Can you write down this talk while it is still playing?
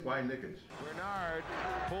buy Knickers. Bernard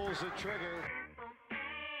pulls the trigger.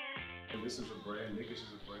 And this is a brand. Knickers is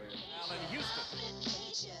a brand. Allen Houston.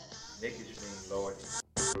 Knickers mean loyalty.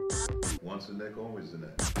 Once a neck, always a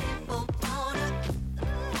neck. James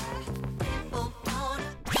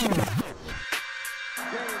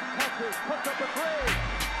touches, puts up a three.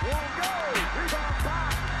 Won't go. Rebound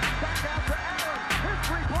back out to Allen. His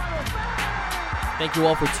three-pointer bang! Thank you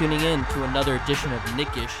all for tuning in to another edition of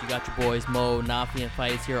Nickish. You got your boys Mo, Nafi, and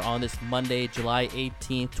Faiz here on this Monday, July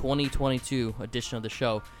 18th, 2022 edition of the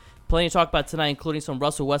show. Plenty to talk about tonight, including some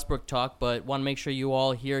Russell Westbrook talk, but want to make sure you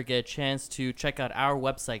all here get a chance to check out our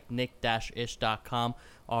website, nick-ish.com.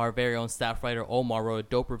 Our very own staff writer Omar wrote a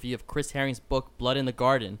dope review of Chris Herring's book, Blood in the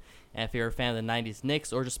Garden. And if you're a fan of the 90s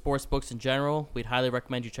Knicks or just sports books in general, we'd highly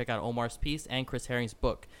recommend you check out Omar's piece and Chris Herring's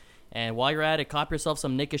book. And while you're at it, cop yourself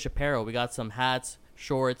some Nickish apparel. We got some hats,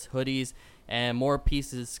 shorts, hoodies, and more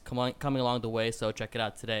pieces coming along the way, so check it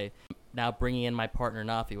out today. Now bringing in my partner,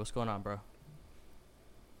 Nafi. What's going on, bro?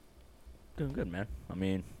 Doing good, man. I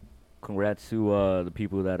mean, congrats to the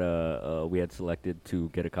people that we had selected to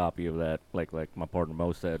get a copy of that. Like my partner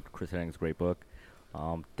Mo said, Chris Herring's great book.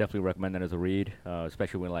 Definitely recommend that as a read,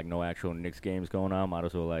 especially when like no actual Knicks games going on. Might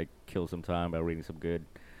as well like kill some time by reading some good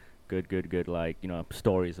like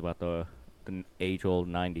stories about the age-old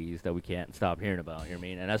 90s that we can't stop hearing about. You know what I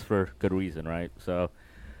mean? And that's for good reason, right? So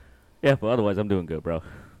yeah, but otherwise I'm doing good, bro.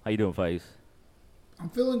 How you doing, Faiz? I'm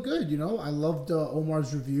feeling good, I loved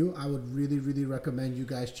Omar's review. I would really, really recommend you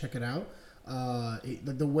guys check it out.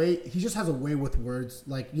 The way he just has a way with words.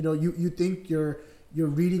 Like, you think you're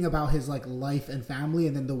reading about his like life and family,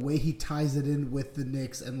 and then the way he ties it in with the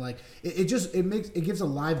Knicks, and like it gives a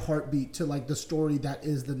live heartbeat to like the story that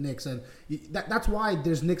is the Knicks, and that's why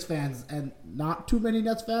there's Knicks fans and not too many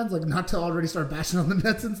Nets fans. Like, not to already start bashing on the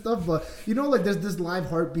Nets and stuff, but like there's this live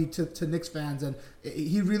heartbeat to Knicks fans, and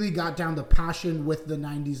he really got down the passion with the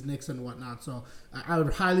 90s Knicks and whatnot. So I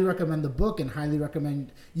would highly recommend the book, and highly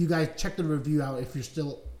recommend you guys check the review out if you're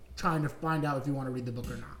still trying to find out if you want to read the book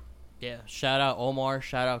or not. Yeah, shout out Omar,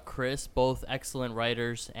 shout out Chris, both excellent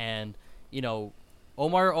writers, and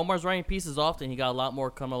Omar's writing pieces often. He got a lot more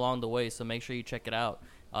coming along the way, so make sure you check it out.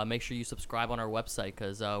 Make sure you subscribe on our website,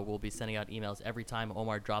 because we'll be sending out emails every time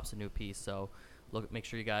Omar drops a new piece. So make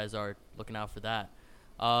sure you guys are looking out for that.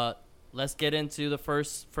 Let's get into the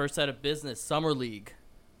first set of business. Summer League.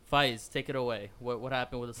 Faiz, take it away. What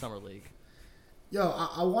happened with the Summer League? Yo,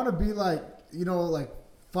 I want to be like,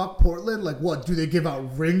 fuck Portland. Like, what, do they give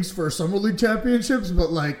out rings for Summer League championships?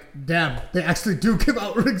 But like, damn, they actually do give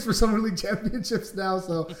out rings for Summer League championships now.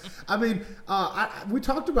 So, I mean, we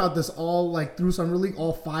talked about this all like through Summer League,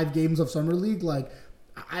 all 5 games of Summer League. Like,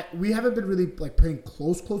 we haven't been really like paying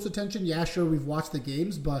close attention. Yeah, sure, we've watched the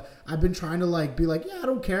games, but I've been trying to like be like, yeah, I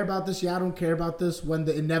don't care about this. Yeah, I don't care about this. When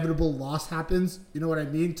the inevitable loss happens, you know what I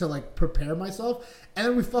mean? To like prepare myself, and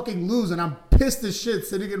then we fucking lose, and I'm pissed as shit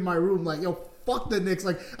sitting in my room like, yo, fuck the Knicks.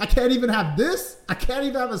 Like, I can't even have this. I can't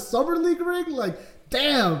even have a Summer League ring. Like,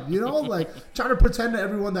 damn, like trying to pretend to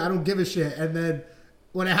everyone that I don't give a shit, and then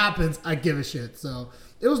when it happens, I give a shit. So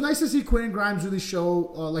it was nice to see Quentin Grimes really show,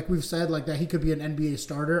 like we've said, like that he could be an NBA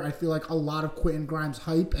starter. I feel like a lot of Quentin Grimes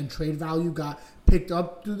hype and trade value got picked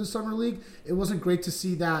up through the Summer League. It wasn't great to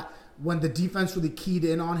see that when the defense really keyed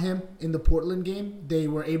in on him in the Portland game, they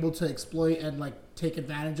were able to exploit and like take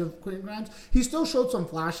advantage of Quentin Grimes. He still showed some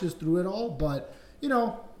flashes through it all, but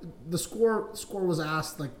the score was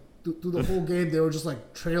asked like through the whole game. They were just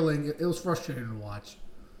like trailing. It was frustrating to watch.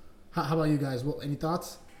 How about you guys? Any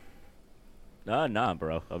thoughts? Nah,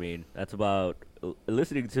 bro. I mean, that's about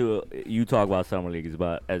listening to you talk about Summer League is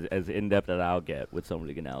about as in depth as I'll get with Summer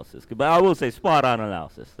League analysis. But I will say spot on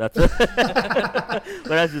analysis. That's but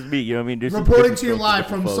that's just me. You know what I mean? There's reporting to you live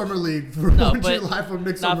from Summer League. Reporting to you live from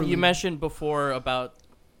Knicks Summer League. You mentioned before about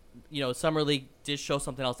Summer League did show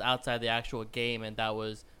something else outside the actual game, and that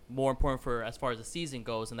was more important for as far as the season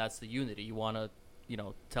goes, and that's the unity. You want to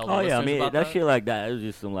tell the listeners I mean, about that shit like that, it was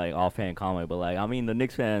just some like offhand comment, but like, I mean, the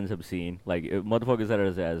Knicks fans have seen, like, if motherfuckers that are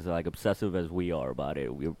as like obsessive as we are about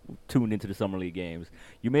it. We're tuned into the Summer League games.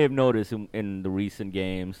 You may have noticed in the recent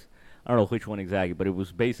games, I don't know which one exactly, but it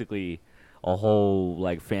was basically a whole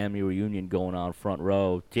like family reunion going on front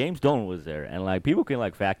row. James Donovan was there, and like people can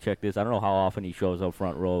like fact check this. I don't know how often he shows up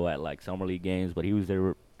front row at like Summer League games, but he was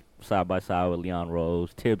there side by side with Leon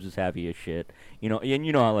Rose. Tibbs is happy as shit. And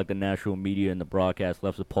how like the national media and the broadcast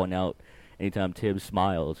loves to point out anytime Tibbs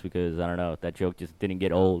smiles, because I don't know, that joke just didn't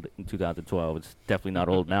get old in 2012. It's definitely not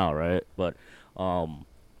old now, right? But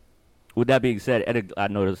with that being said, I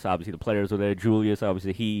noticed obviously the players were there. Julius,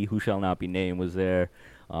 obviously he who shall not be named, was there.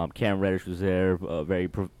 Cam Reddish was there, very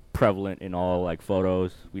prevalent in all like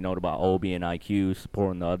photos. We know about Obi and IQ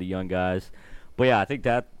supporting the other young guys. But yeah, I think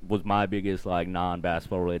that was my biggest like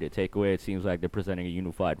non-basketball related takeaway. It seems like they're presenting a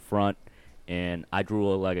unified front, and I drew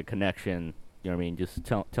a connection. You know what I mean? Just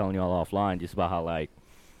telling y'all offline just about how like,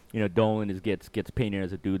 Dolan gets painted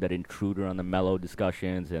as a dude that intruder on the mellow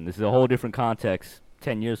discussions, and this is a whole different context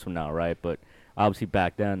 10 years from now, right? But obviously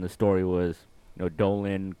back then the story was,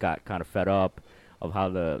 Dolan got kind of fed up of how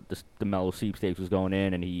the mellow sweepstakes was going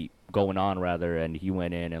on, and he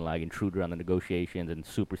went in and like intruded on the negotiations and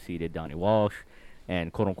superseded Donnie Walsh,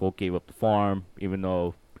 and quote unquote gave up the farm, even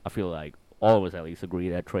though I feel like all of us at least agree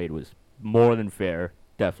that trade was more than fair,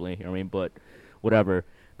 definitely. You know what I mean? But whatever.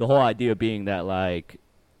 The whole idea being that like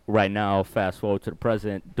right now, fast forward to the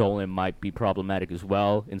present, Dolan might be problematic as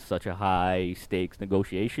well in such a high stakes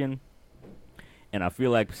negotiation. And I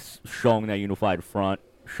feel like showing that unified front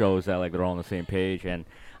shows that like they're all on the same page. And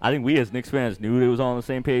I think we as Knicks fans knew they was all on the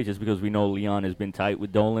same page just because we know Leon has been tight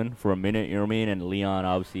with Dolan for a minute, you know what I mean? And Leon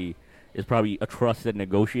obviously is probably a trusted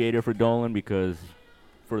negotiator for Dolan because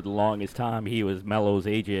for the longest time he was Melo's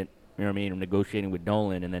agent, you know what I mean, negotiating with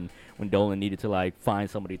Dolan. And then when Dolan needed to like find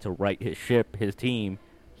somebody to right his ship, his team,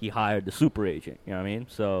 he hired the super agent, you know what I mean?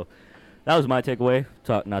 So that was my takeaway,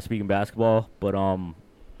 not speaking basketball. But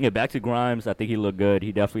back to Grimes, I think he looked good.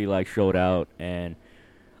 He definitely like showed out, and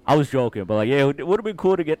I was joking, but like, yeah, it would have been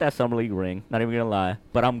cool to get that Summer League ring. Not even gonna lie,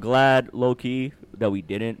 but I'm glad, low key, that we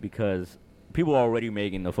didn't because people are already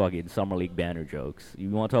making the fucking Summer League banner jokes. You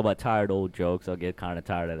want to talk about tired old jokes? I'll get kind of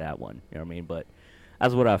tired of that one. You know what I mean? But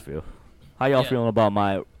that's what I feel. How y'all feeling about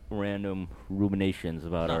my random ruminations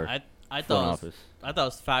about our front office? I thought it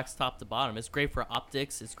was facts top to bottom. It's great for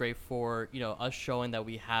optics. It's great for us showing that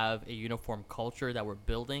we have a uniform culture that we're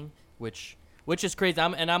building, which is crazy.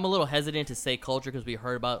 I'm a little hesitant to say culture because we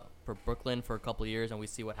heard about for Brooklyn for a couple of years and we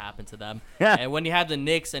see what happened to them. Yeah. And when you have the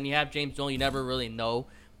Knicks and you have James Dolan, you never really know.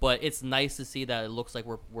 But it's nice to see that it looks like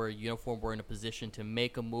we're uniform. We're in a position to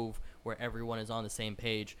make a move where everyone is on the same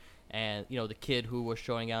page. And, the kid who was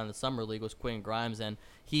showing out in the Summer League was Quentin Grimes, and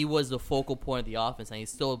he was the focal point of the offense, and he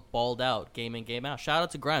still balled out game in, game out. Shout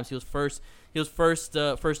out to Grimes. He was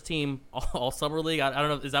first team all Summer League. I don't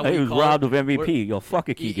know. Is that what he you was call robbed it? of MVP. Yo, fuck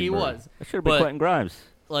a Keegan. He was. That should have been Quentin Grimes.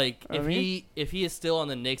 Like, if he is still on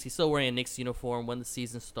the Knicks, he's still wearing a Knicks uniform when the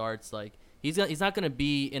season starts, like, he's not going to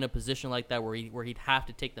be in a position like that where he'd have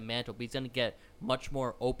to take the mantle, but he's going to get much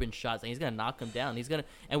more open shots, and he's going to knock them down.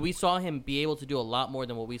 And we saw him be able to do a lot more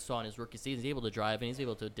than what we saw in his rookie season. He's able to drive, and he's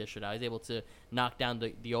able to dish it out. He's able to knock down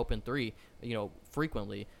the open three,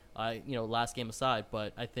 frequently. Last game aside,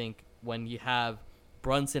 but I think when you have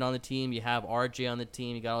Brunson on the team, you have RJ on the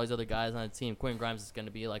team, you got all these other guys on the team. Quentin Grimes is going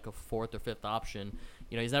to be like a fourth or fifth option.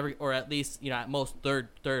 He's never, or at least at most third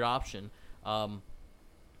option.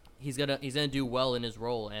 He's gonna do well in his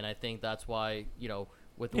role, and I think that's why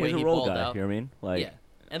with the way he balled out. You know what I mean? Like, yeah,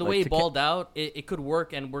 and the way he balled out, it could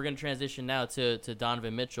work. And we're gonna transition now to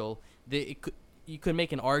Donovan Mitchell. You could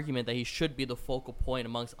make an argument that he should be the focal point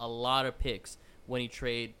amongst a lot of picks when you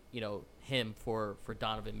trade him for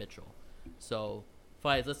Donovan Mitchell. So,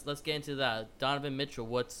 Fies, let's get into that. Donovan Mitchell,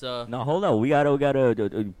 what's No, hold on. We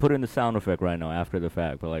gotta put in the sound effect right now after the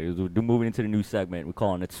fact. But like, we're moving into the new segment. We're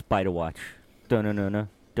calling it Spider Watch. Dun-dun-dun-dun.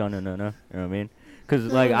 You know what I mean? Because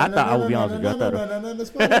like I thought, I will be honest with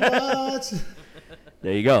you, I thought.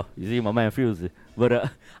 There you go. You see, my man feels it. But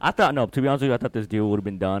I thought, no, to be honest with you, I thought this deal would have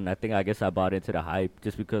been done. I guess I bought into the hype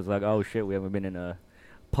just because like, oh shit, we haven't been in a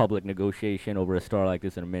public negotiation over a star like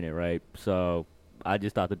this in a minute, right? So I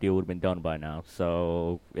just thought the deal would have been done by now.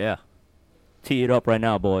 So yeah, tee it up right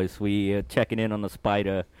now, boys. We checking in on the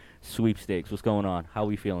Spider sweepstakes. What's going on? How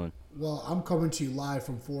we feeling? Well, I'm coming to you live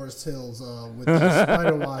from Forest Hills with the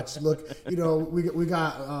Spider Watch. Look, we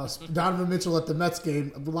got Donovan Mitchell at the Mets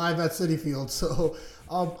game live at Citi Field. So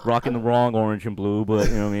rocking the wrong orange and blue, but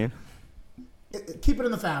you know what I mean. Keep it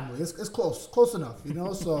in the family. It's close enough,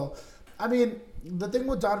 So, I mean, the thing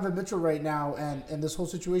with Donovan Mitchell right now and this whole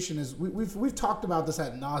situation is we've talked about this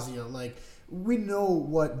ad nauseum. Like, we know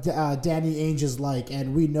what Danny Ainge is like,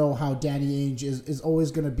 and we know how Danny Ainge is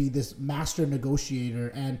always going to be this master negotiator.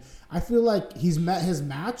 And I feel like he's met his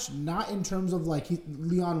match, not in terms of like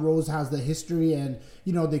Leon Rose has the history and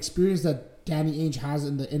the experience that Danny Ainge has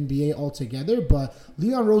in the NBA altogether, but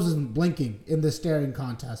Leon Rose isn't blinking in the staring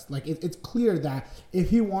contest. Like it's clear that if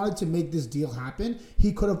he wanted to make this deal happen,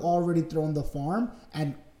 he could have already thrown the farm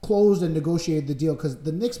and closed and negotiated the deal, because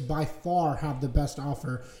the Knicks by far have the best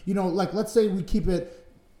offer. Like let's say we keep it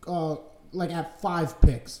like at 5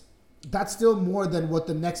 picks. that's still more than what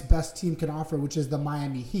the next best team can offer, which is the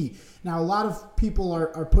Miami Heat. Now, a lot of people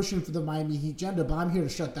are pushing for the Miami Heat agenda, but I'm here to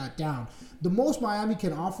shut that down. The most Miami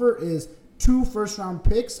can offer is 2 first-round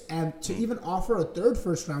picks, and to even offer a 3rd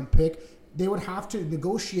first-round pick, they would have to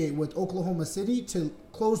negotiate with Oklahoma City to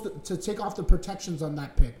to take off the protections on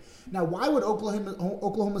that pick. Now, why would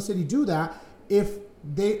Oklahoma City do that if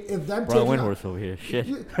them Bro, Windhorse over here. Shit.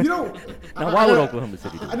 You know, now, why would Oklahoma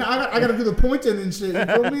City do that? I got to do the pointing and shit. You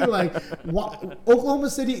feel me? Like, Oklahoma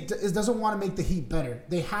City doesn't want to make the Heat better.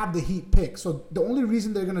 They have the Heat pick. So the only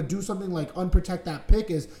reason they're going to do something like unprotect that pick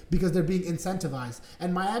is because they're being incentivized.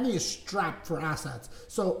 And Miami is strapped for assets.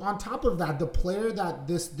 So on top of that, the player that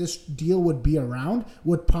this deal would be around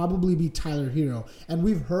would probably be Tyler Hero. And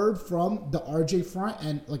we've heard from the RJ front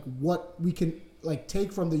and like what we can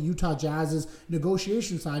take from the Utah Jazz's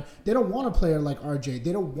negotiation side. They don't want a player like RJ.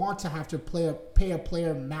 They don't want to have to pay a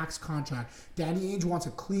player max contract. Danny Ainge wants a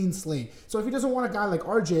clean slate. So if he doesn't want a guy like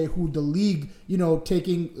RJ, who the league,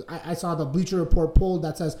 I saw the Bleacher Report poll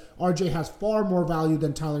that says RJ has far more value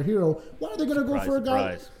than Tyler Hero. Why are they going to go for a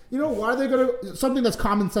guy? Why are they going to, something that's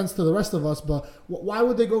common sense to the rest of us, but why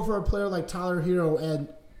would they go for a player like Tyler Hero and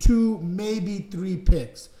 2, maybe 3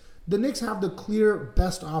 picks? The Knicks have the clear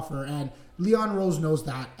best offer, and Leon Rose knows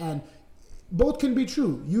that, and both can be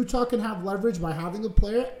true. Utah can have leverage by having the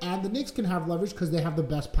player, and the Knicks can have leverage because they have the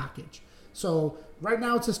best package. So right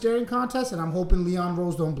now it's a staring contest, and I'm hoping Leon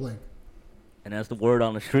Rose don't blink. And that's the word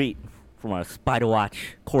on the street from our Spider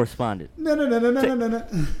Watch correspondent. No.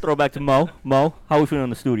 Throw back to Mo. Mo, how are we feeling in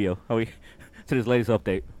the studio? How we to this latest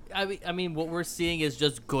update? I mean, what we're seeing is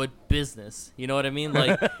just good business. You know what I mean?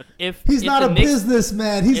 Like, if he's not a Knicks,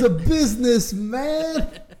 businessman, he's a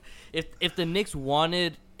businessman. If the Knicks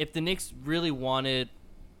really wanted,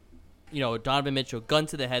 Donovan Mitchell, gun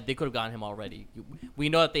to the head, they could have gotten him already. We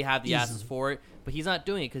know that they have the assets for it, but he's not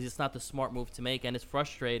doing it because it's not the smart move to make, and it's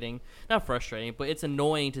frustrating. Not frustrating, but it's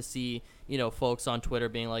annoying to see, folks on Twitter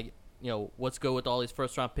being like, what's good with all these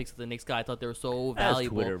first-round picks that the Knicks got? I thought they were so valuable. That's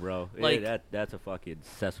Twitter, bro. Like, that's a fucking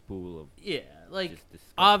cesspool of... Yeah, like,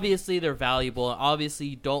 obviously they're valuable. Obviously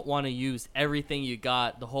you don't want to use everything you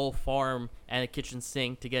got, the whole farm and a kitchen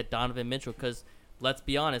sink to get Donovan Mitchell because, let's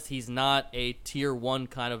be honest, he's not a Tier 1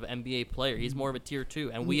 kind of NBA player. He's more of a Tier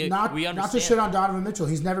 2, and we understand. Not to shit on Donovan Mitchell.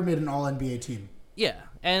 He's never made an All-NBA team. Yeah,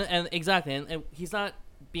 and exactly. And he's not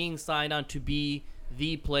being signed on to be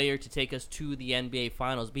the player to take us to the NBA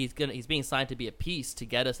Finals, but he's being signed to be a piece to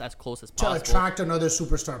get us as close as possible, to attract another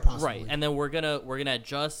superstar, possibly. Right, and then we're gonna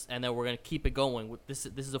adjust, and then we're gonna keep it going. This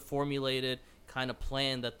is a formulated kind of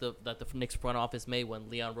plan that the Knicks front office made when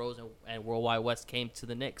Leon Rose and Worldwide West came to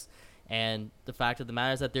the Knicks, and the fact of the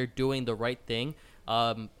matter is that they're doing the right thing.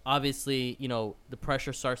 Obviously, the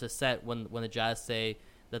pressure starts to set when the Jazz say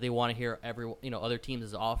that they want to hear other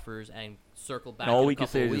teams' offers and circle back. And all in we a can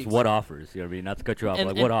couple say of is weeks. what offers. You know what I mean? Not to cut you off,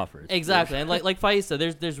 but what offers? Exactly. And like Faiz said,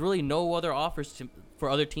 there's really no other offers for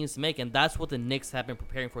other teams to make, and that's what the Knicks have been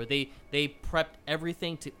preparing for. They prepped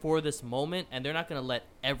everything for this moment, and they're not going to let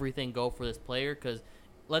everything go for this player because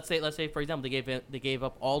let's say for example they gave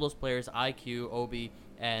up all those players, IQ, Obi,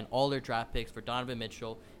 and all their draft picks for Donovan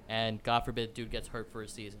Mitchell, and God forbid dude gets hurt for a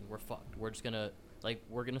season. We're fucked. We're just gonna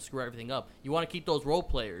screw everything up. You want to keep those role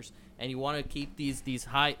players, and you want to keep these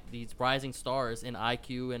rising stars in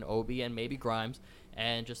IQ and Obi and maybe Grimes,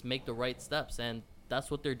 and just make the right steps. And that's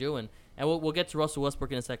what they're doing. And we'll get to Russell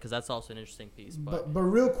Westbrook in a sec because that's also an interesting piece. But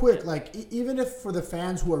real quick, even if for the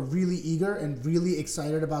fans who are really eager and really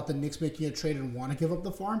excited about the Knicks making a trade and want to give up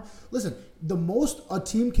the farm, listen, the most a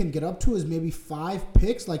team can get up to is maybe 5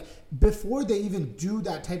 picks. Like, before they even do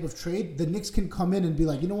that type of trade, the Knicks can come in and be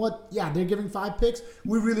like, you know what? Yeah, they're giving 5 picks.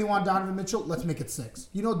 We really want Donovan Mitchell. Let's make it 6.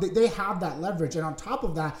 They have that leverage. And on top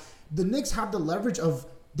of that, the Knicks have the leverage of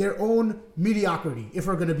their own mediocrity, if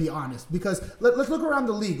we're going to be honest. Because let's look around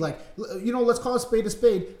the league. Let's call a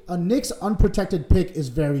spade. A Knicks unprotected pick is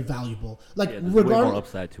very valuable. There's way more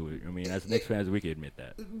upside to it. I mean, as Knicks fans, we can admit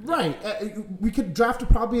that. Right. We could draft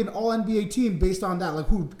probably an All-NBA team based on that.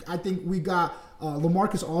 Who I think we got...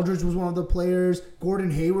 LaMarcus Aldridge was one of the players.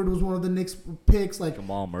 Gordon Hayward was one of the Knicks picks.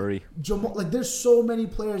 Jamal Murray. There's so many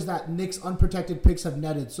players that Knicks unprotected picks have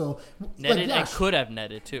netted. So and could have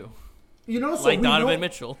netted too. So Donovan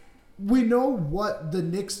Mitchell. We know what the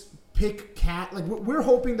Knicks pick we're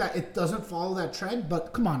hoping that it doesn't follow that trend,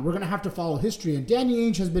 but come on, we're going to have to follow history. And Danny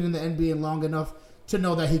Ainge has been in the NBA long enough to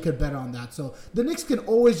know that he could bet on that. So the Knicks can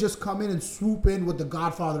always just come in and swoop in with the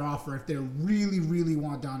Godfather offer if they really, really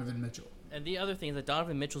want Donovan Mitchell. And the other thing is that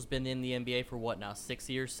Donovan Mitchell's been in the NBA for 6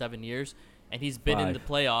 years, 7 years. and he's been in the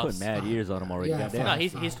playoffs. Put mad years on him already. Yeah, Goddamn. No,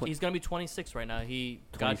 he's gonna be 26 right now. He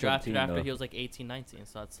got drafted 2017 after though. he was like 18, 19.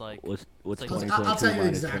 So that's like What's like- 2022 I'll tell you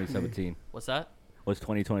minus exactly. 2017? what's that? What's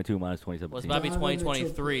 2022 minus Well, it's 2017? about to be Donovan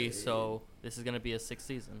 2023. Mitchell. So this is gonna be his 6th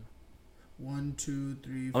season. 1, 2,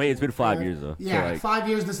 3. I mean, it's been 5 4, years though. Yeah, So, like, 5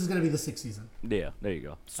 years. This is gonna be the 6th season. yeah, there you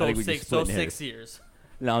go. I So think we just six. So splitting hairs. 6 years.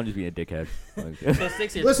 No, I'm just being a dickhead. So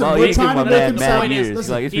 6 years. Listen, Well, we're he ain't trying giving to my make man himself. mad years.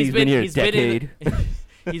 Listen, Like, he's been here a decade.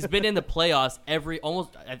 He's been in the playoffs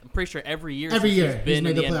I'm pretty sure every year. Every since year. he's been He's in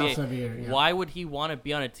made the the NBA. playoffs every year, yeah. Why would he want to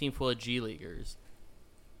be on a team full of G leaguers?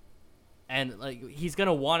 And like he's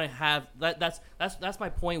gonna want to have that. That's my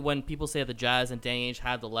point when people say the Jazz and Danny Ainge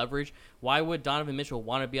have the leverage. Why would Donovan Mitchell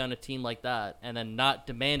want to be on a team like that and then not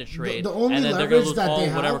demand a trade? the only and then they're leverage gonna lose that all they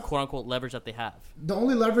have- whatever quote unquote leverage that they have. The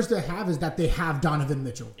only leverage they have is that they have Donovan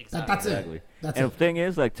Mitchell. Exactly. That's Exactly. it. That's And it. the thing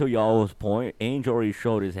is, like to y'all's point, Ainge already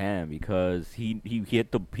showed his hand because he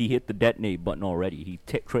hit the detonate button already. He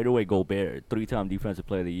traded away Gobert, 3-time Defensive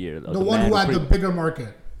Player of the Year. The one who had the bigger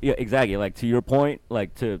market. Yeah, exactly. Like to your point,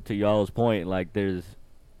 like to y'all's point, like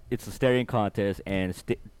it's a staring contest, and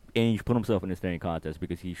Ainge put himself in a staring contest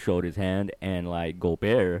because he showed his hand, and like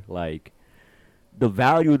Gobert, like the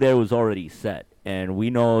value there was already set, and we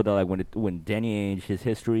know that like when Danny Ainge, his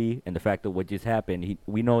history and the fact that what just happened,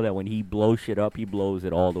 we know that when he blows shit up, he blows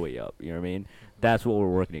it all the way up. You know what I mean? That's what we're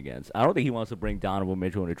working against. I don't think he wants to bring Donovan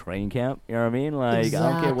Mitchell into training camp. You know what I mean? Like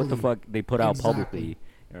I don't care what the Exactly. fuck they put out Exactly. publicly.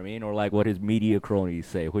 You know what I mean? Or like what his media cronies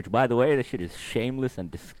say, which by the way, that shit is shameless and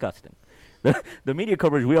disgusting. The media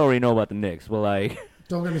coverage we already know about the Knicks, but like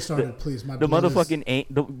Don't get me started, please. My the blood is- motherfucking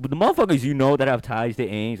the motherfuckers you know that have ties to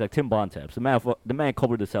Ainge, like Tim Bontemps, the man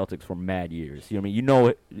covered the Celtics for mad years. You know what I mean? You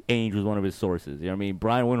know Ainge was one of his sources. You know what I mean?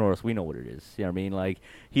 Brian Windhorst, we know what it is. You know what I mean? Like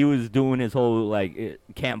he was doing his whole like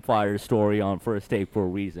campfire story on First Take for a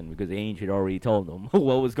reason because Ainge had already told them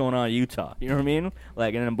what was going on in Utah. You know what I mean?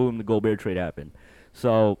 Like and then boom, the Gobert trade happened.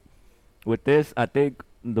 So with this, I think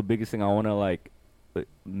the biggest thing I want to like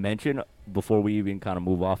mention before we even kind of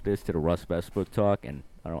move off this to the Russ Westbrook talk, and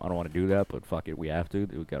I don't want to do that, but fuck it, we have to.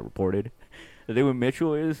 It got reported. The thing with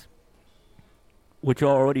Mitchell is, which you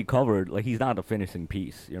already covered, like he's not a finishing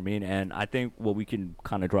piece. You know what I mean? And I think what we can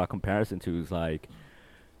kind of draw a comparison to is like,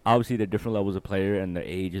 obviously the different levels of player and the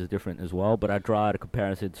age is different as well. But I draw a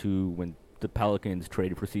comparison to when the Pelicans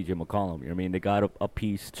traded for C.J. McCollum. You know what I mean? They got a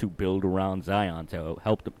piece to build around Zion to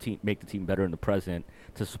help the team make the team better in the present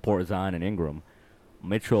to support Zion and Ingram.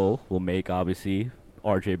 Mitchell will make, obviously,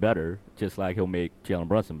 RJ better, just like he'll make Jalen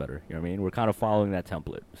Brunson better. You know what I mean? We're kind of following that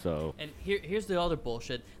template. So And here's the other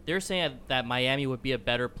bullshit. They're saying that Miami would be a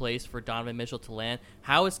better place for Donovan Mitchell to land.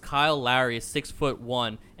 How is Kyle Lowry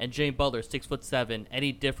 6'1" and Jimmy Butler 6'7"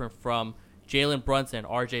 any different from Jalen Brunson,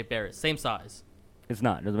 RJ Barrett? Same size. it's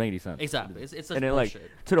not. It doesn't make any sense. Exactly. It's such And then, bullshit.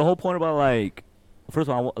 like, to the whole point about, like, first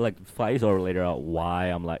of all, like, Faiz already laid out why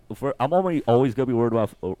I'm like, I'm always going to be worried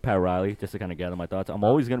about Pat Riley, just to kind of gather my thoughts. I'm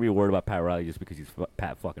always going to be worried about Pat Riley just because he's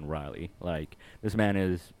Pat fucking Riley. Like, this man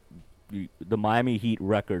is, the Miami Heat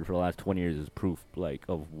record for the last 20 years is proof, like,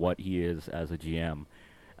 of what he is as a GM.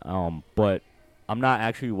 But I'm not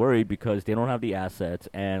actually worried because they don't have the assets,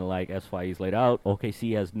 and, like, as Faiz laid out,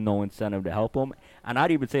 OKC has no incentive to help him. And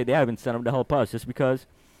I'd even say they have incentive to help us just because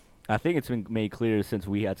I think it's been made clear since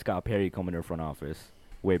we had Scott Perry come in our front office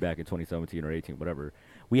way back in 2017 or 18, whatever.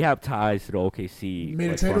 We have ties to the OKC. Made a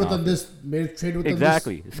like, trade front with them office. made a trade with them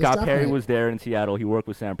Exactly. this Scott draft Perry night. was there in Seattle. He worked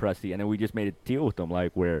with Sam Presti, and then we just made a deal with them,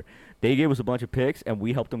 like where they gave us a bunch of picks, and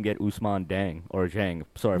we helped them get Usman Dang or Jang.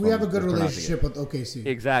 Sorry, if We I'm have a good mispronouncing it. relationship with OKC.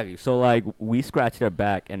 Exactly. So like we scratched their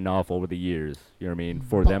back enough over the years, you know what I mean,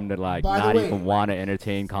 for But- them to like by the not way- even want to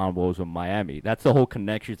entertain combos with Miami. That's the whole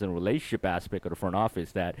connections and relationship aspect of the front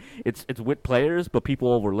office. That it's with players, but people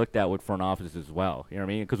overlook that with front office as well. You know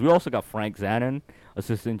what I mean? Because we also got Frank Zanin,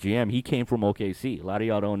 assistant GM. He came from OKC. A lot of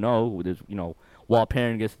y'all don't know. With his, Walt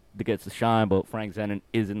Perrin gets the shine, but Frank Zanin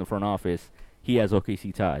is in the front office. He has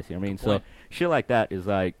OKC ties. You know what I mean? So shit like that is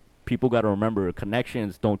like people got to remember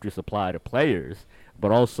connections don't just apply to players,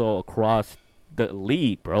 but also across the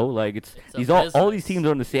league, bro. Like it's a these all business. these teams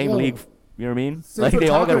are in the same Yo, league. You know what I mean? Since Like we're they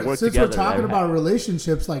all got to talking- work since together. we're talking right? about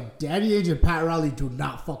relationships, like Danny Ainge and Pat Riley do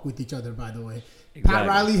not fuck with each other. By the way, Pat Exactly.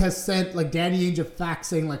 Riley has sent like Danny Ainge a fax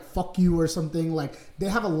saying like "fuck you" or something. Like they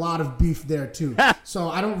have a lot of beef there too. So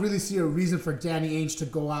I don't really see a reason for Danny Ainge to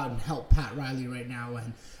go out and help Pat Riley right now.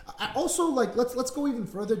 And I also like let's go even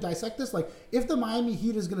further, dissect this. Like if the Miami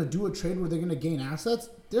Heat is gonna do a trade where they're gonna gain assets,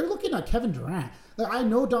 they're looking at Kevin Durant. Like I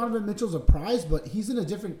know Donovan Mitchell's a prize, but he's in a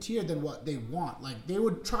different tier than what they want. Like they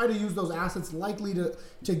would try to use those assets likely to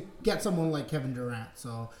get someone like Kevin Durant.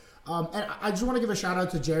 So And I just want to give a shout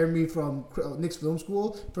out to Jeremy from Knicks Film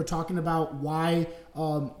School for talking about why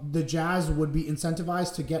the Jazz would be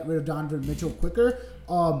incentivized to get rid of Donovan Mitchell quicker.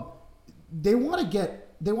 They want to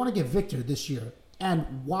get Victor this year.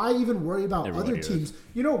 And why even worry about other teams?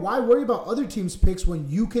 Why worry about other teams' picks when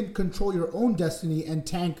you can control your own destiny and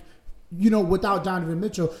tank, without Donovan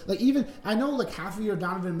Mitchell? I know half a year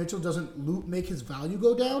Donovan Mitchell doesn't make his value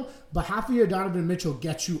go down, but half a year Donovan Mitchell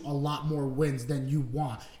gets you a lot more wins than you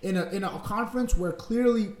want in a conference where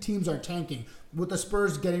clearly teams are tanking. With the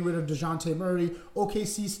Spurs getting rid of DeJounte Murray,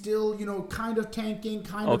 OKC still, kind of tanking,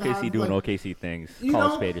 OKC doing OKC things.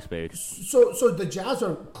 Call spade a spade. So the Jazz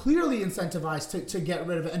are clearly incentivized to get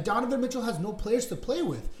rid of it. And Donovan Mitchell has no players to play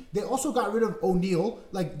with. They also got rid of O'Neal.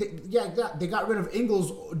 They got rid of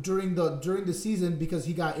Ingles during the season because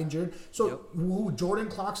he got injured. So Jordan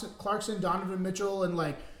Clarkson, Donovan Mitchell,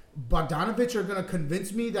 and Bogdanovich are going to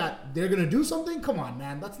convince me that they're going to do something? Come on,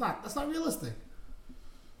 man. That's not realistic.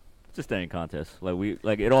 It's a staying contest.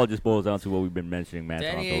 It all just boils down to what we've been mentioning, man.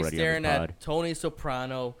 Danny A staring at Tony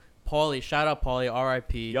Soprano, Paulie. Shout out Paulie,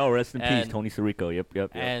 R.I.P. Yo, rest in peace, Tony Sirico.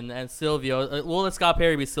 Yep. And Silvio. We'll let Scott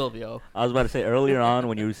Perry be Silvio. I was about to say earlier on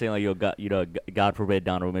when you were saying God forbid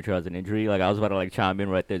Donovan Mitchell has an injury. I was about to chime in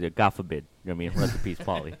right there. God forbid. You know what I mean? Rest in peace,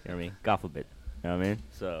 Paulie. You know what I mean? God forbid. You know what I mean?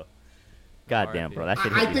 So. Goddamn, bro. That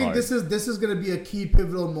shit hit me I think hard. this is going to be a key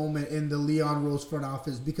pivotal moment in the Leon Rose front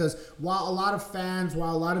office because while a lot of fans,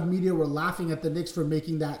 while a lot of media were laughing at the Knicks for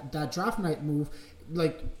making that draft night move,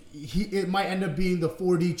 it might end up being the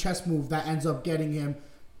 4D chess move that ends up getting him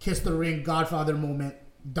kiss the ring, Godfather moment.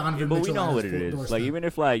 Donovan but Mitchell we know what it is. Even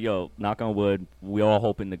if knock on wood, we all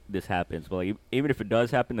hoping that this happens. But even if it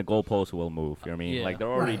does happen, the goalposts will move. You know what I mean? Yeah. They're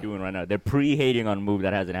already doing right now. They're pre-hating on a move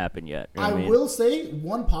that hasn't happened yet. You know what I mean? will say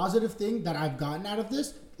one positive thing that I've gotten out of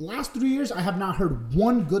this. Last 3 years, I have not heard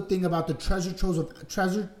one good thing about the treasure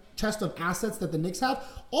chest of assets that the Knicks have.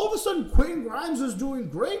 All of a sudden, Quentin Grimes is doing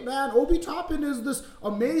great, man. Obi Toppin is this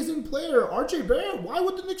amazing player. RJ Barrett, why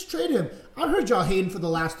would the Knicks trade him? I heard y'all hating for the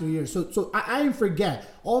last 3 years. So I didn't forget.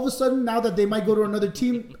 All of a sudden, now that they might go to another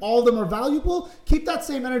team, all of them are valuable. Keep that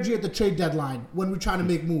same energy at the trade deadline when we're trying to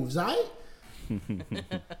make moves, all right?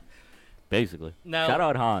 Basically. Now, shout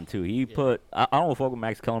out Han, too. He put... I don't know if fuck with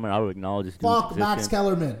Max Kellerman. I would acknowledge this dude's Fuck Max existence.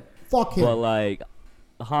 Kellerman. Fuck him. But,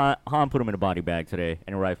 Han put him in a body bag today,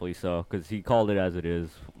 and rightfully so, because he called it as it is.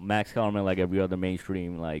 Max Kellerman, like every other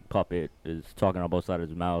mainstream puppet, is talking on both sides of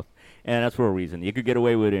his mouth, and that's for a reason. You could get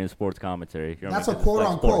away with it in sports commentary. You know that's a quote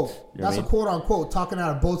unquote. That's a quote unquote talking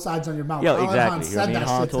out of both sides on your mouth. Yeah, exactly. You know what I mean?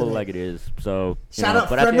 Han told it like it is. So shout out,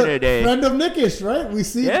 but at the end of the day, friend of Nickish, right? We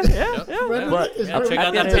see. Yeah. But check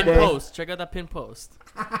out that pin post. Check out that pin post.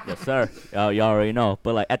 Yes, sir. Y'all already know.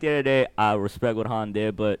 But at the end of the day, I respect what Han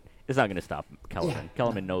did, but it's not gonna stop Kellerman. Yeah.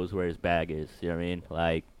 Kellerman knows where his bag is. You know what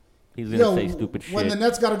I mean? He's gonna say stupid shit. When the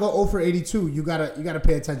Nets gotta go 0 for 82, you gotta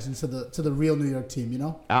pay attention to the real New York team. You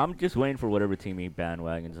know. I'm just waiting for whatever team he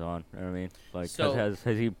bandwagons on. You know what I mean? So, has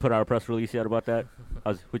he put out a press release yet about that?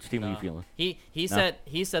 Which team are you feeling? He said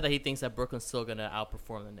that he thinks that Brooklyn's still gonna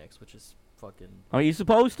outperform the Knicks, which is fucking. I mean, he's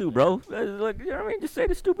supposed to, bro. You know what I mean? Just say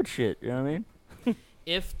the stupid shit. You know what I mean?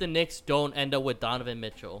 If the Knicks don't end up with Donovan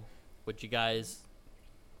Mitchell,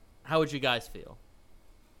 how would you guys feel?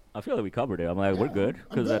 I feel like we covered it. I'm like, we're good.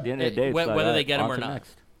 Because at the end of the day, whether they get him or not.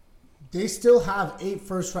 Next. They still have 8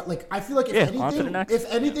 first round. I feel like if next.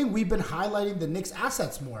 anything, we've been highlighting the Knicks'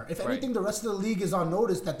 assets more. If anything, the rest of the league is on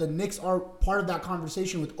notice that the Knicks are part of that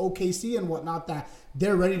conversation with OKC and whatnot. That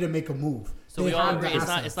they're ready to make a move. So we all agree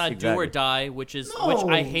it's not do or die, which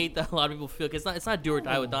I hate that a lot of people feel. Cause it's not do or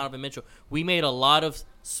die with Donovan Mitchell. We made a lot of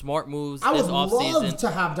smart moves I this would offseason. love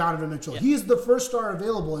to have Donovan Mitchell. Yeah. He is the first star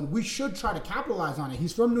available, and we should try to capitalize on it.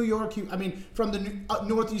 He's from New York. From the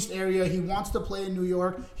Northeast area. He wants to play in New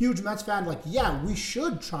York. Huge Mets fan. We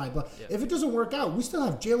should try. But if it doesn't work out, we still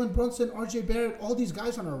have Jalen Brunson, RJ Barrett, all these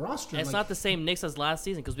guys on our roster. And it's not the same Knicks as last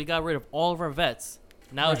season because we got rid of all of our vets.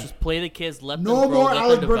 Now it's just play the kids, let them grow, No more let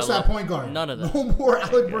Alec them Burks develop. at point guard. None of that. No more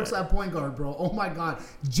Alec Burks at point guard, bro. Oh, my God.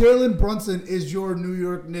 Jalen Brunson is your New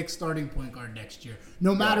York Knicks starting point guard next year.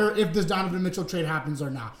 No matter if this Donovan Mitchell trade happens or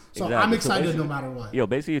not. So exactly. I'm excited no matter what.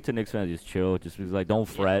 Basically to Knicks fans, just chill. Just don't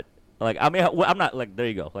fret. I'm not, there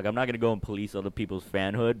you go. I'm not going to go and police other people's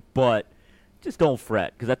fanhood, but just don't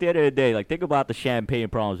fret. Because at the end of the day, think about the champagne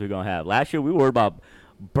problems we're going to have. Last year, we worried about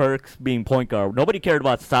Burks being point guard. Nobody cared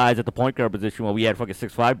about size at the point guard position when we had fucking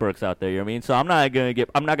 6'5" Burks out there. You know what I mean? So I'm not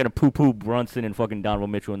gonna poo-poo Brunson and fucking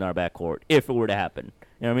Donovan Mitchell in our backcourt if it were to happen.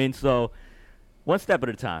 You know what I mean? So one step at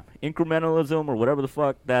a time. Incrementalism or whatever the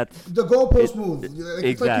fuck. That's the goalpost move. It's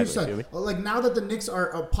exactly. like you said. Like now that the Knicks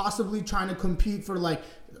are possibly trying to compete for like,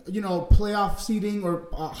 playoff seeding or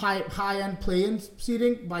high end play-in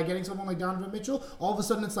seeding by getting someone like Donovan Mitchell, all of a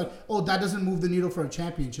sudden it's like, oh, that doesn't move the needle for a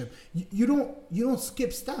championship. You don't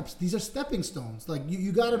skip steps. These are stepping stones. Like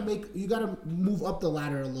you gotta move up the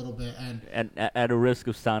ladder a little bit. And at a risk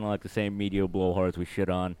of sounding like the same media blowhards we shit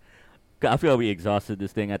on, I feel we exhausted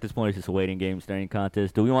this thing. At this point, it's just a waiting game staring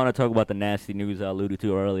contest. Do we want to talk about the nasty news I alluded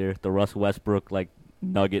to earlier? The Russ Westbrook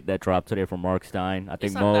nugget that dropped today from Mark Stein. I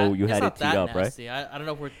think Mo, you had it teed up, nasty. right? I don't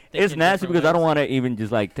know if we're. It's nasty because I don't want to even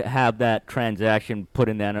just to have that transaction put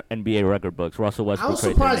in the NBA record books. Russell Westbrook. I was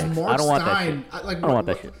surprised Mark I don't want Stein. that shit. I don't want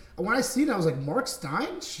that shit. When I seen it, I was like, Mark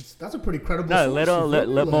Stein? That's a pretty credible. No,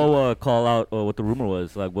 let Mo call out what the rumor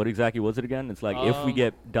was. Like, what exactly was it again? It's like if we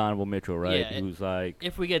get Donovan Mitchell, right? Yeah, who's like,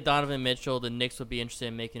 if we get Donovan Mitchell, the Knicks would be interested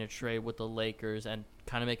in making a trade with the Lakers and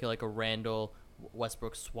kind of make it like a Randle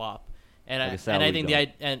Westbrook swap. And I think the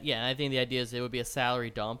idea is it would be a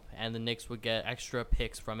salary dump, and the Knicks would get extra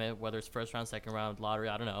picks from it, whether it's first round, second round, lottery,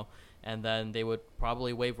 I don't know, and then they would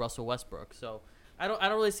probably waive Russell Westbrook. So I don't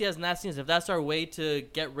really see it as nasty as if that's our way to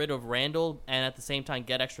get rid of Randle and at the same time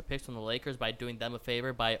get extra picks from the Lakers by doing them a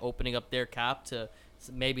favor by opening up their cap to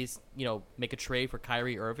maybe make a trade for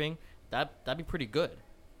Kyrie Irving. That'd be pretty good.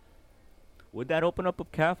 Would that open up a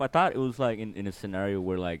cap? I thought it was like in a scenario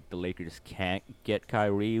where the Lakers can't get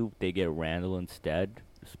Kyrie, they get Randle instead,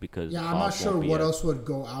 just because. Yeah, I'm not sure what else would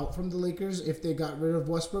go out from the Lakers if they got rid of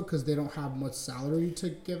Westbrook because they don't have much salary to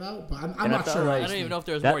give out. But I'm not sure. I don't even know if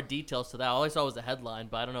there's more details to that. All I saw was the headline,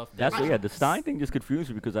 but I don't know if the Stein thing just confused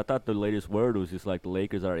me because I thought the latest word was just the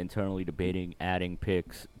Lakers are internally debating adding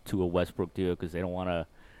picks to a Westbrook deal because they don't want to.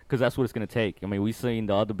 Because that's what it's going to take. I mean, we've seen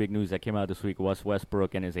the other big news that came out this week,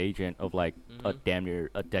 Westbrook and his agent of a damn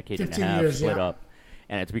near a decade and a half split up.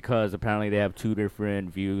 And it's because apparently they have two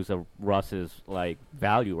different views of Russ's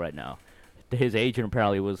value right now. His agent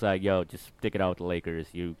apparently was like, yo, just stick it out with the Lakers.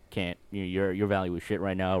 You can't, your value is shit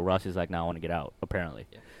right now. Russ is like, no, I want to get out, apparently.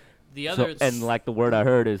 Yeah. The other the word I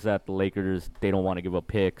heard is that the Lakers, they don't want to give up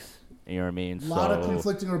picks. You know what I mean? A lot of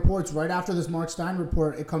conflicting reports. Right after this Mark Stein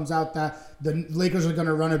report, it comes out that the Lakers are going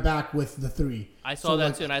to run it back with the three. I saw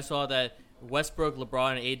that too, and I saw that Westbrook,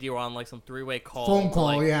 LeBron, and AD were on some three-way phone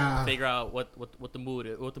call, to figure out what the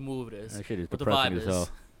move is. That shit is what the depressing vibe as is. hell.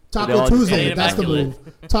 Taco Tuesday, that's the move.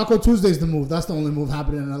 Taco Tuesday's the move. That's the only move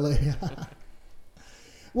happening in LA.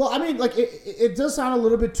 Well, I mean, it does sound a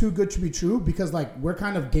little bit too good to be true because, we're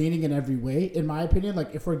kind of gaining in every way, in my opinion.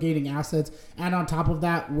 If we're gaining assets, and on top of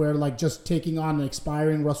that, we're, just taking on an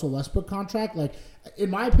expiring Russell Westbrook contract. In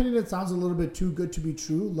my opinion, it sounds a little bit too good to be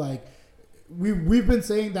true. We've been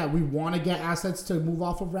saying that we want to get assets to move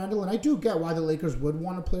off of Randle, and I do get why the Lakers would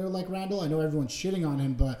want a player like Randle. I know everyone's shitting on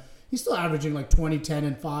him, but he's still averaging 20, 10,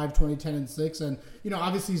 and 5, 20, 10, and 6. And,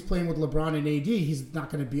 obviously he's playing with LeBron and AD. He's not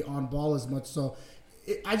going to be on ball as much, so...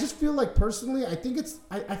 I just feel personally, I think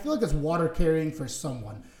I feel like it's water carrying for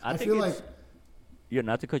someone. I feel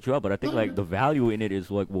not to cut you off, but I think the value in it is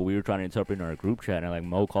what we were trying to interpret in our group chat, and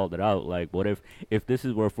Mo called it out. What if this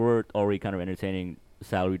is where if we're already kind of entertaining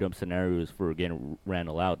salary dump scenarios for getting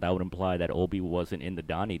Randle out, that would imply that Obi wasn't in the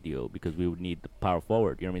Donnie deal because we would need the power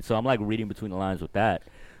forward. You know what I mean? So I'm reading between the lines with that.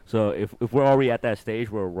 So if we're already at that stage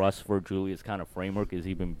where Russ for Julius kind of framework is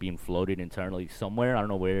even being floated internally somewhere, I don't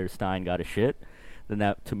know where Stein got his shit. Then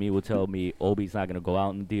that to me would tell me Obi's not going to go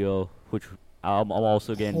out in the deal, which I'm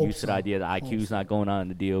also getting used to the idea that IQ's not going out in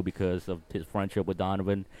the deal because of his friendship with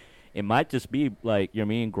Donovan. It might just be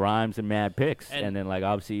Grimes and mad picks, and then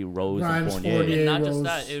obviously Rose and Fournier. And not just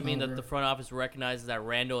that, it would mean that the front office recognizes that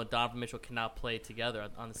Randle and Donovan Mitchell cannot play together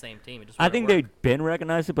on the same team. I think they've been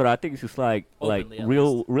recognized it, but I think it's just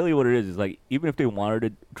really what it is even if they wanted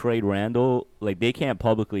to trade Randle, they can't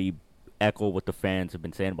publicly echo what the fans have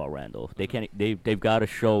been saying about Randle. They can't. They've got to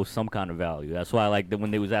show some kind of value. That's why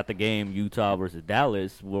when they was at the game Utah versus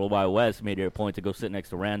Dallas, World Wide West made it a point to go sit next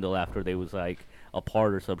to Randle after they was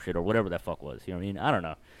apart or some shit or whatever that fuck was. You know what I mean? I don't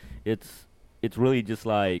know. It's really just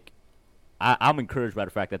I'm encouraged by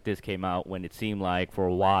the fact that this came out when it seemed like for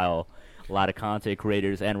a while a lot of content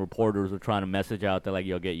creators and reporters were trying to message out that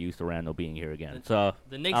yo, get used to Randle being here again. So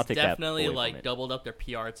the Knicks definitely doubled up their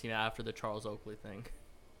PR team after the Charles Oakley thing.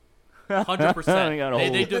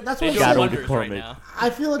 100%. They do. That's They what do I'm saying. wonders right now. I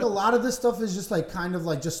feel like a lot of this stuff is just like kind of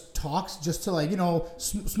like just talks, just to like, you know,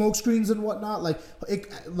 smoke screens and whatnot. Like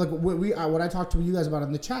what I talked to you guys about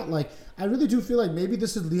in the chat. Like I really do feel like maybe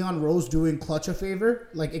this is Leon Rose doing Clutch a favor.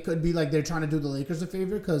 Like it could be like they're trying to do the Lakers a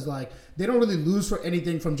favor because like they don't really lose for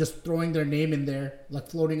anything from just throwing their name in there, like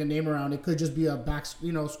floating a name around. It could just be a back,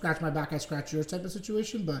 you know, scratch my back, I scratch yours type of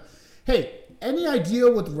situation. But hey, any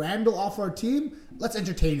idea with Randle off our team? Let's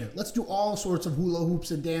entertain it. Let's do all sorts of hula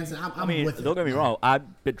hoops and dance. I'm with it. Don't get me wrong.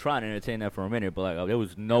 I've been trying to entertain that for a minute, but like there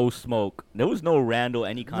was no smoke. There was no Randle,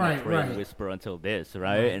 any kind of trade whisper until this,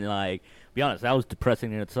 right? And like, be honest, that was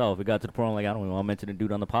depressing in itself. It got to the point like I don't even want to mention the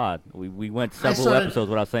dude on the pod. We went several episodes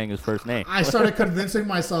without saying his first name. I started convincing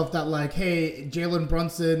myself that like, hey, Jalen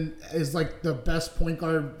Brunson is like the best point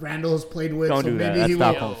guard Randle has played with. Don't so do that. maybe That's he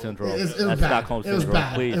Stockholm syndrome. That's Stockholm syndrome. It was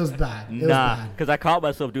bad. Please. It was bad. Nah, because I caught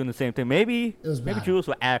myself doing the same thing. Maybe Julius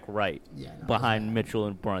will act right behind Mitchell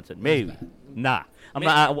and Brunson. Maybe. Nah. I'm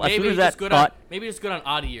not. As soon as that thought, maybe it's good on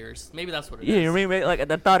odd years. Maybe that's what it is. Yeah, you know what I mean? Like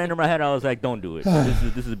that thought entered my head. I was like, "Don't do it.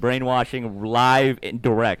 This is brainwashing, live and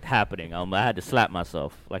direct happening." I had to slap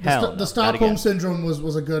myself. Like the Stockholm syndrome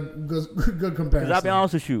was a good comparison. Because I'll be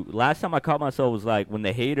honest with you, last time I caught myself was like when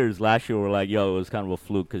the haters last year were like, "Yo, it was kind of a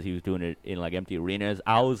fluke because he was doing it in like empty arenas."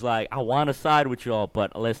 I was like, "I want to side with y'all,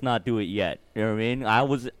 but let's not do it yet." You know what I mean? I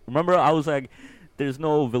was like, there's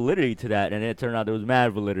no validity to that, and it turned out there was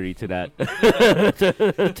mad validity to that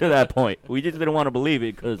to that point. We just didn't want to believe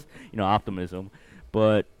it because, you know, optimism.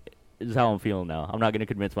 But this is how I'm feeling now. I'm not going to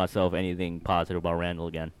convince myself anything positive about Randle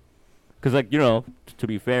again. Because, like, you know, to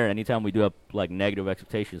be fair, anytime we do have, like, negative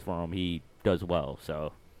expectations for him, he does well.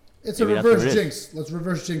 So it's a reverse jinx. Let's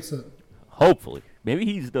reverse jinx it. Hopefully. Maybe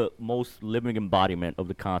he's the most living embodiment of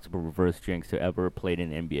the concept of reverse jinx to ever played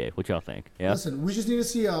in the NBA. What y'all think? Yeah. Listen, we just need to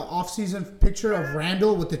see an off-season picture of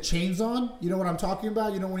Randle with the chains on. You know what I'm talking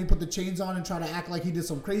about? You know when he put the chains on and try to act like he did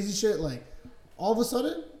some crazy shit? Like, all of a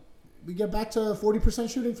sudden, we get back to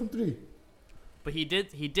 40% shooting from three. But he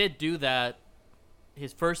did do that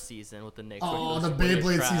his first season with the Knicks. Oh, the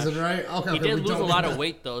Beyblade season, right? Okay. He did lose a lot of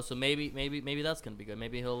weight though, so maybe that's gonna be good.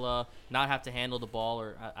 Maybe he'll not have to handle the ball,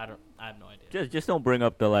 or I have no idea. Just don't bring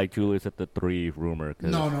up the like Julius at the 3 rumor.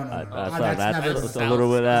 No. I saw that a little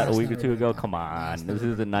bit of that a week or two ago. Come on, this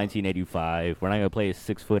is in 1985. We're not gonna play a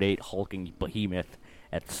 6'8" hulking behemoth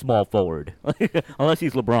at small forward, unless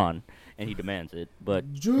he's LeBron and he demands it.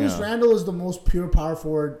 But Julius Randle is the most pure power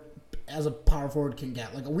forward as a power forward can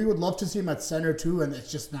get. Like, we would love to see him at center too, and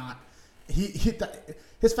it's just not.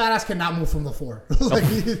 His fat ass cannot move from the 4. Like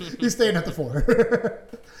he's staying at the 4.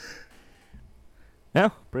 Yeah,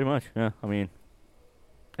 pretty much. Yeah, I mean,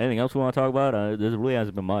 anything else we want to talk about? There really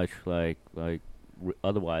hasn't been much.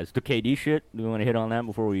 Otherwise, the KD shit. Do we want to hit on that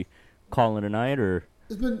before we call it a night, or?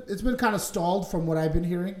 It's been kind of stalled from what I've been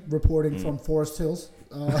hearing, reporting from Forest Hills.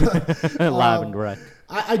 Live and direct.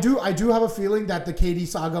 I do have a feeling that the KD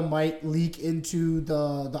saga might leak into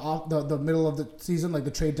the middle of the season, like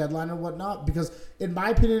the trade deadline or whatnot. Because in my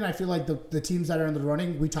opinion, I feel like the teams that are in the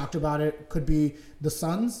running, we talked about it, could be the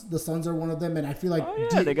Suns. The Suns are one of them, and I feel like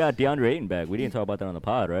they got DeAndre Ayton back. We didn't talk about that on the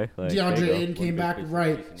pod, right? Like, DeAndre Ayton came back,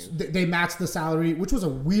 right? They matched the salary, which was a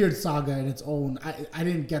weird saga in its own. I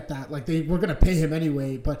didn't get that. Like, they were gonna pay him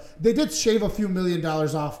anyway, but they did shave a few $1 million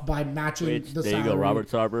off by matching the salary. There you go, Robert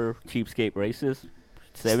Sarver, cheapskate racist.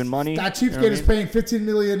 Saving money. That cheapskate is paying $15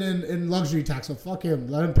 million in luxury tax, so fuck him.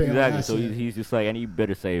 Let him pay. Exactly. So he's just like, I need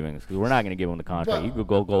better savings because we're not going to give him the contract. But you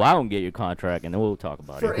could go out and get your contract, and then we'll talk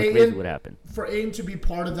about it. That's basically what happened. For Ayton to be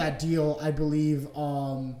part of that deal, I believe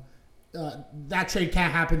that trade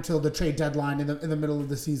can't happen until the trade deadline in the middle of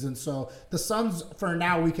the season. So the Suns, for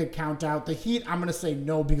now, we could count out. The Heat, I'm going to say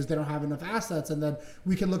no because they don't have enough assets. And then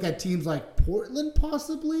we can look at teams like Portland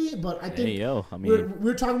possibly. But I think we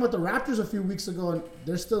were talking about the Raptors a few weeks ago, and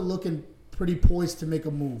they're still looking pretty poised to make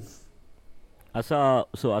a move. I saw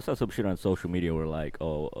some shit on social media where like,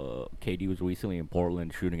 KD was recently in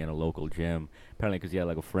Portland shooting at a local gym. Apparently because he had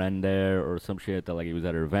like a friend there or some shit that like he was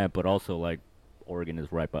at an event, but also like Oregon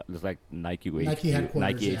is right by. It's like Nike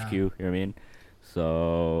headquarters, HQ. You know what I mean?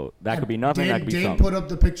 So that could be nothing. That could be Dame something. Put up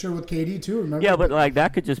the picture with KD too. Remember? Yeah, but like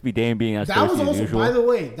that could just be Dame being as that was also, usual. by the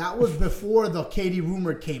way, that was before the KD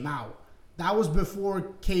rumor came out. That was before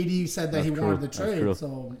KD said that he wanted the trade.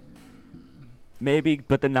 So maybe,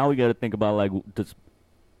 but then now we got to think about like this.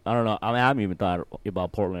 I don't know. I mean, I haven't even thought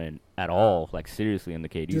about Portland at all, like seriously in the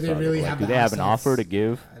KD. Do they really have? Do they have an offer to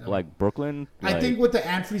give, like Brooklyn? I think with the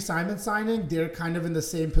Anthony Simon signing, they're kind of in the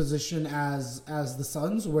same position as the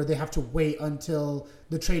Suns, where they have to wait until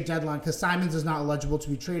the trade deadline because Simons is not eligible to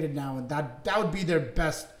be traded now, and that would be their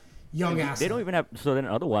best young asset. They don't even have. So then,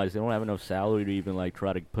 otherwise, they don't have enough salary to even like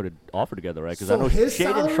try to put an offer together, right? Because So I know his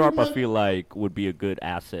Shaden salary, Sharp, I man- feel like would be a good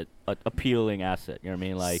asset, appealing asset. You know what I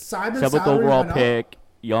mean? Like Simon's 7th salary overall went up. pick,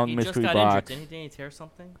 young He just mystery got box. injured. Didn't he tear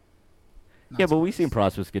something? Yeah, but we've seen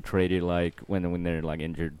prospects get traded like when they're like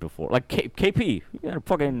injured before. Like KP, you got a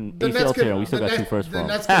fucking ACL tear. We still got 2 first The rounds.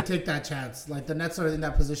 Nets can take that chance. Like the Nets are in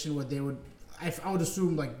that position where they would. I would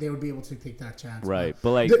assume like they would be able to take that chance. Right,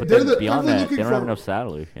 but like, They're- but they're then the- beyond they're that, looking they don't for- have enough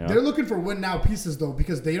salary. You know? They're looking for win now pieces though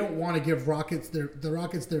because they don't want to give the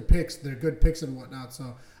Rockets their picks, their good picks and whatnot.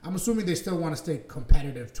 So I'm assuming they still want to stay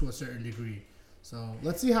competitive to a certain degree. So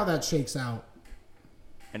let's see how that shakes out.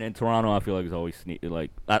 And in Toronto, I feel like it's always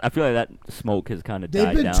like I feel like that smoke has kind of They've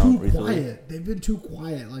died been down too recently. quiet. They've been too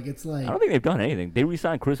quiet. Like it's like I don't think they've done anything. They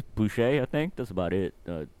re-signed Chris Boucher, I think. That's about it.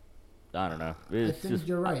 I don't know. I It's think just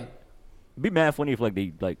you're right. it'd be mad funny if like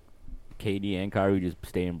they like KD and Kyrie just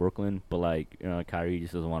stay in Brooklyn, but like Kyrie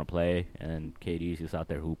just doesn't want to play, and KD's just out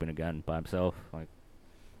there hooping again by himself. Like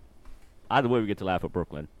either way, we get to laugh at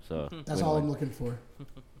Brooklyn. So That's all I'm looking for.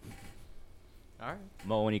 All right.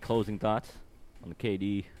 Mo, any closing thoughts on the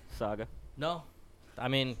KD saga? No, I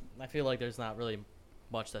mean, I feel like there's not really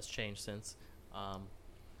much that's changed since.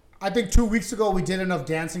 I think 2 weeks ago we did enough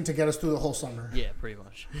dancing to get us through the whole summer. Yeah, pretty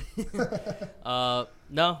much.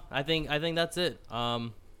 No, I think that's it.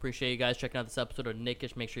 Appreciate you guys checking out this episode of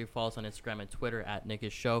Nickish. Make sure you follow us on Instagram and Twitter at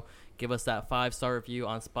Nickish Show. Give us that 5-star review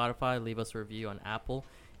on Spotify. Leave us a review on Apple.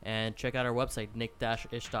 And check out our website,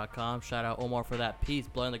 nick-ish.com. Shout out Omar for that piece,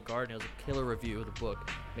 Blood in the Garden. It was a killer review of the book.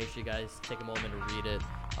 Make sure you guys take a moment to read it.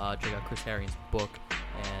 Check out Chris Herring's book.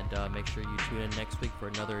 And make sure you tune in next week for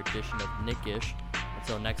another edition of Nickish.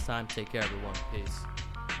 Until next time, take care, everyone. Peace.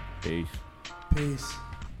 Peace. Peace.